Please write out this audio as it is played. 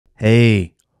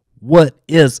Hey, what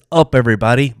is up,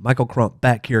 everybody? Michael Crump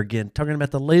back here again, talking about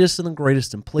the latest and the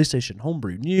greatest in PlayStation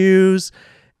Homebrew news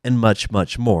and much,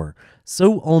 much more.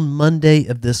 So on Monday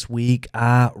of this week,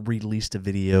 I released a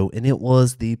video, and it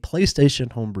was the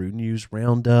PlayStation Homebrew News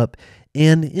Roundup,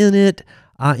 and in it,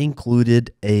 I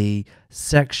included a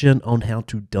section on how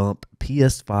to dump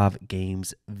PS5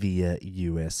 games via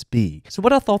USB. So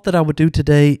what I thought that I would do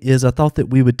today is I thought that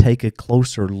we would take a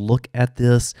closer look at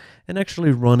this and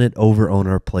actually run it over on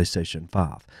our PlayStation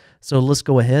 5. So let's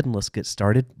go ahead and let's get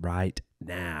started right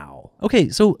now. Okay,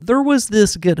 so there was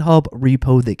this GitHub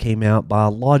repo that came out by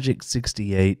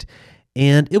Logic68,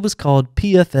 and it was called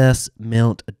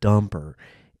pfsmnt-dumper.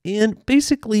 And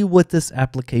basically what this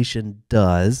application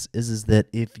does is that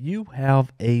if you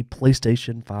have a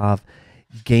PlayStation 5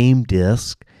 game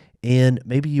disc and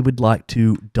maybe you would like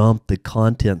to dump the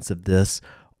contents of this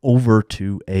over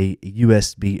to a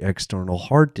USB external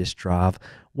hard disk drive,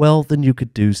 well, then you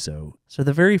could do so. So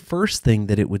the very first thing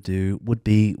that it would do would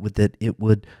be that it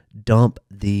would dump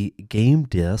the game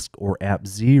disk or app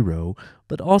 0,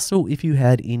 but also if you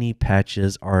had any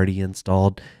patches already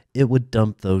installed, it would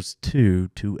dump those too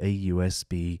to a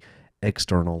USB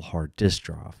external hard disk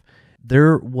drive.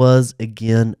 There was,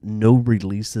 again, no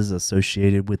releases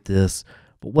associated with this,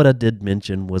 but what I did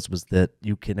mention was that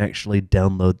you can actually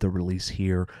download the release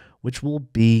here, which will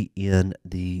be in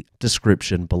the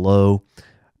description below,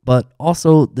 but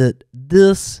also that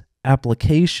this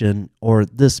application or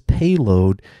this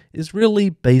payload is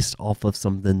really based off of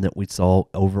something that we saw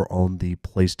over on the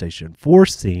PlayStation 4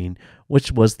 scene,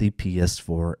 which was the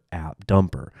PS4 app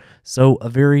dumper. So a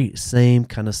very same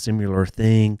kind of similar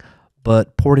thing,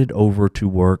 but ported over to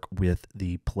work with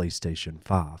the PlayStation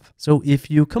 5. So if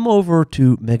you come over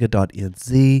to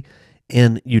mega.nz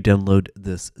and you download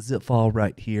this zip file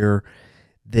right here,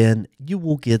 then you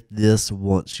will get this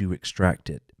once you extract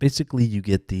it. Basically, you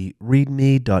get the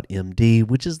readme.md,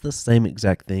 which is the same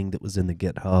exact thing that was in the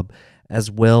GitHub,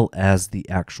 as well as the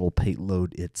actual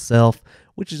payload itself,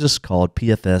 which is just called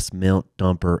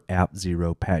pfsmnt-dumper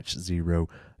app0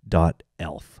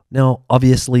 patch0.elf. Now,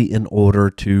 obviously, in order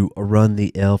to run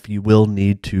the elf, you will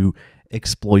need to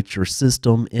exploit your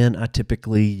system, and I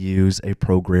typically use a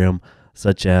program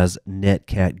such as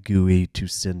Netcat GUI to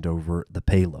send over the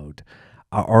payload.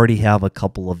 I already have a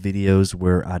couple of videos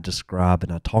where I describe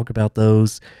and I talk about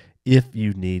those if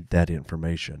you need that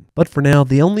information. But for now,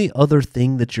 the only other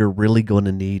thing that you're really going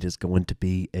to need is going to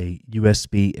be a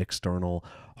USB external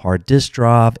hard disk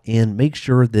drive, and make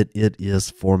sure that it is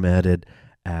formatted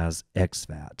as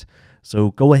exFAT.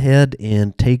 So go ahead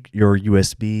and take your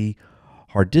USB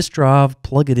hard disk drive,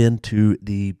 plug it into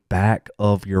the back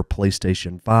of your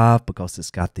PlayStation 5 because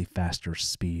it's got the faster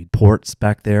speed ports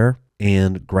back there,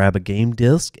 and grab a game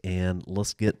disk, and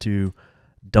let's get to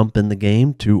dumping the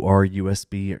game to our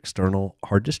USB external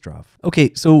hard disk drive.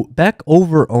 Okay, so back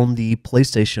over on the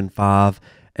PlayStation 5,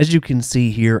 as you can see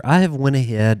here, I have went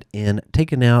ahead and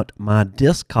taken out my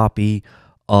disk copy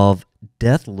of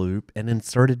Deathloop and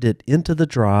inserted it into the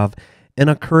drive, and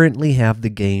I currently have the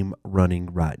game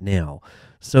running right now.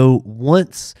 So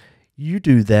once you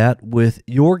do that with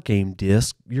your game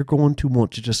disk, you're going to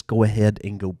want to just go ahead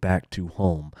and go back to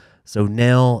home. So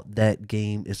now that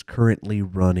game is currently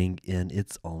running in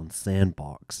its own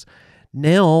sandbox.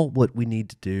 Now what we need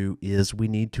to do is we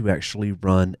need to actually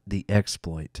run the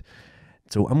exploit.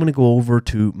 So I'm going to go over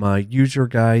to my user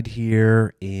guide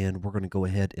here, and we're going to go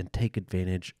ahead and take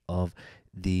advantage of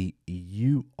the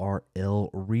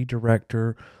URL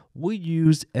redirector. We'll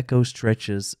use Echo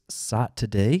Stretch's site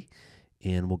today,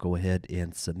 and we'll go ahead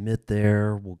and submit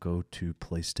there. We'll go to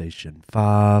PlayStation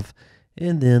 5.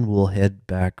 And then we'll head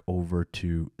back over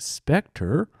to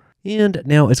Spectre. And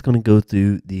now it's going to go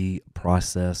through the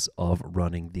process of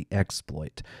running the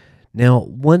exploit. Now,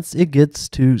 once it gets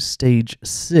to stage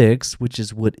 6, which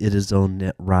is what it is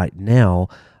on right now,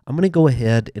 I'm going to go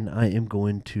ahead and I am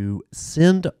going to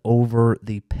send over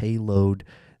the payload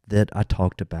that I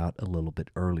talked about a little bit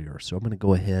earlier. So I'm going to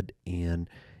go ahead and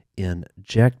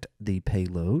inject the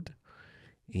payload.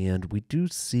 And we do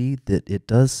see that it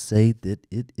does say that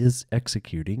it is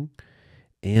executing,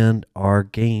 and our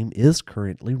game is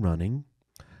currently running.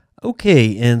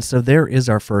 Okay, and so there is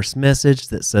our first message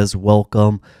that says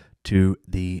welcome to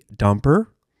the dumper.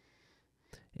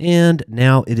 And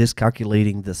now it is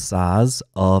calculating the size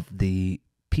of the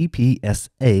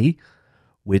PPSA,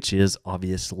 which is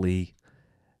obviously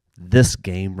this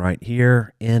game right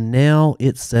here, and now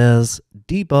it says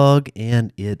debug,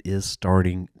 and it is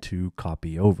starting to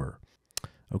copy over.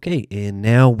 Okay, and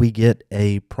now we get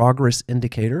a progress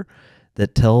indicator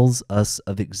that tells us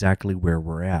of exactly where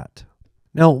we're at.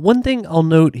 Now, one thing I'll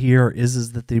note here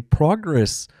is that the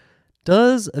progress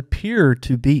does appear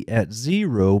to be at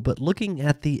 0, but looking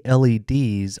at the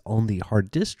LEDs on the hard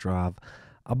disk drive,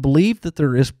 I believe that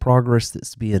there is progress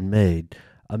that's being made.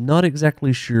 I'm not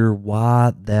exactly sure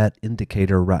why that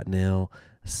indicator right now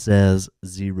says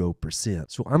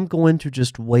 0%. So I'm going to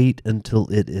just wait until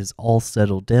it is all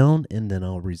settled down and then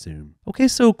I'll resume. Okay,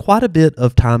 so quite a bit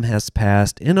of time has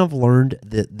passed and I've learned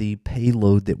that the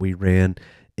payload that we ran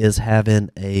is having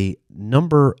a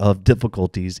number of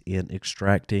difficulties in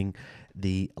extracting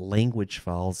the language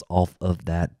files off of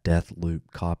that death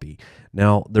loop copy.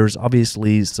 Now, there's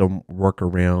obviously some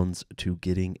workarounds to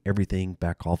getting everything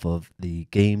back off of the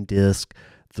game disk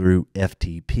through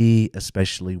FTP,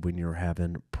 especially when you're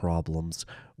having problems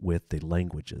with the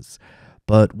languages.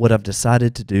 But what I've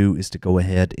decided to do is to go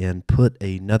ahead and put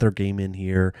another game in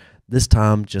here, this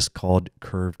time just called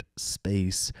Curved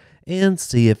Space, and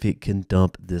see if it can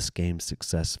dump this game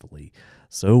successfully.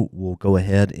 So we'll go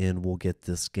ahead and we'll get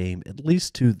this game at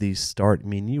least to the start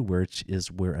menu, which is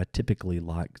where I typically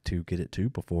like to get it to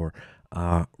before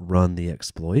I run the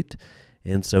exploit.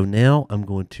 And so now I'm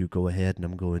going to go ahead and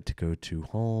I'm going to go to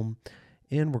Home,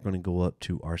 and we're going to go up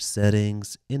to our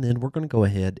settings, and then we're going to go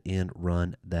ahead and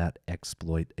run that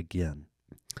exploit again.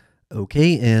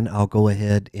 Okay, and I'll go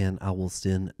ahead and I will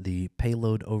send the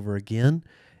payload over again,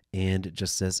 and it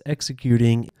just says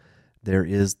executing. There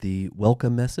is the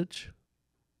welcome message.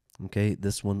 Okay,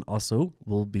 this one also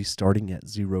will be starting at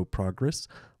 0 progress.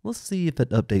 Let's see if it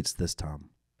updates this time.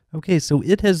 Okay, so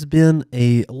it has been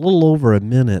a little over a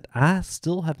minute. I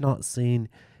still have not seen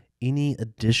any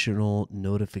additional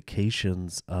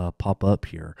notifications pop up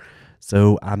here.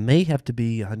 So I may have to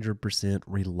be 100%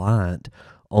 reliant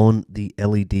on the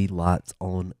LED lights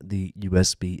on the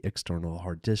USB external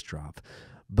hard disk drive.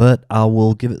 But I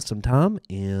will give it some time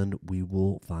and we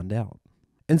will find out.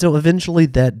 And so eventually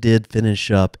that did finish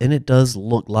up, and it does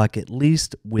look like, at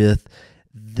least with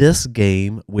this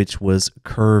game, which was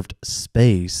Curved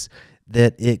Space,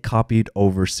 that it copied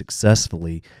over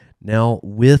successfully. Now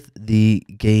with the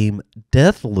game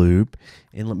Deathloop,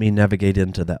 and let me navigate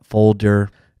into that folder.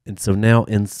 And so now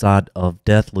inside of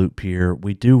Deathloop here,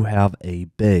 we do have a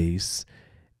base,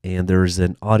 and there's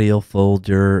an audio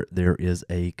folder, there is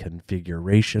a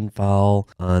configuration file,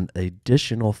 an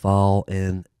additional file,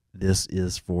 and this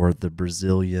is for the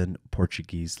Brazilian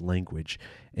Portuguese language.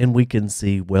 And we can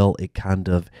see, well, it kind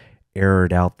of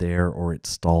errored out there, or it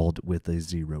stalled with a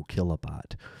 0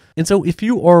 kilobyte. And so if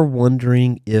you are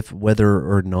wondering if whether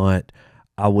or not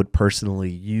I would personally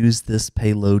use this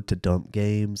payload to dump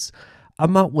games, I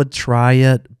would try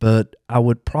it, but I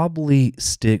would probably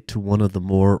stick to one of the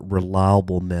more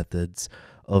reliable methods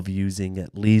of using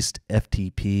at least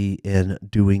FTP and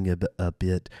doing a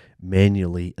bit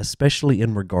manually, especially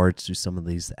in regards to some of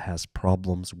these that has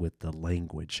problems with the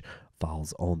language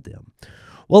files on them.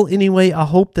 Well, anyway, I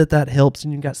hope that helps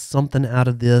and you got something out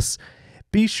of this.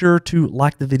 Be sure to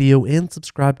like the video and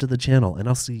subscribe to the channel, and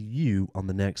I'll see you on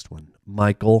the next one.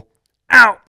 Michael, out!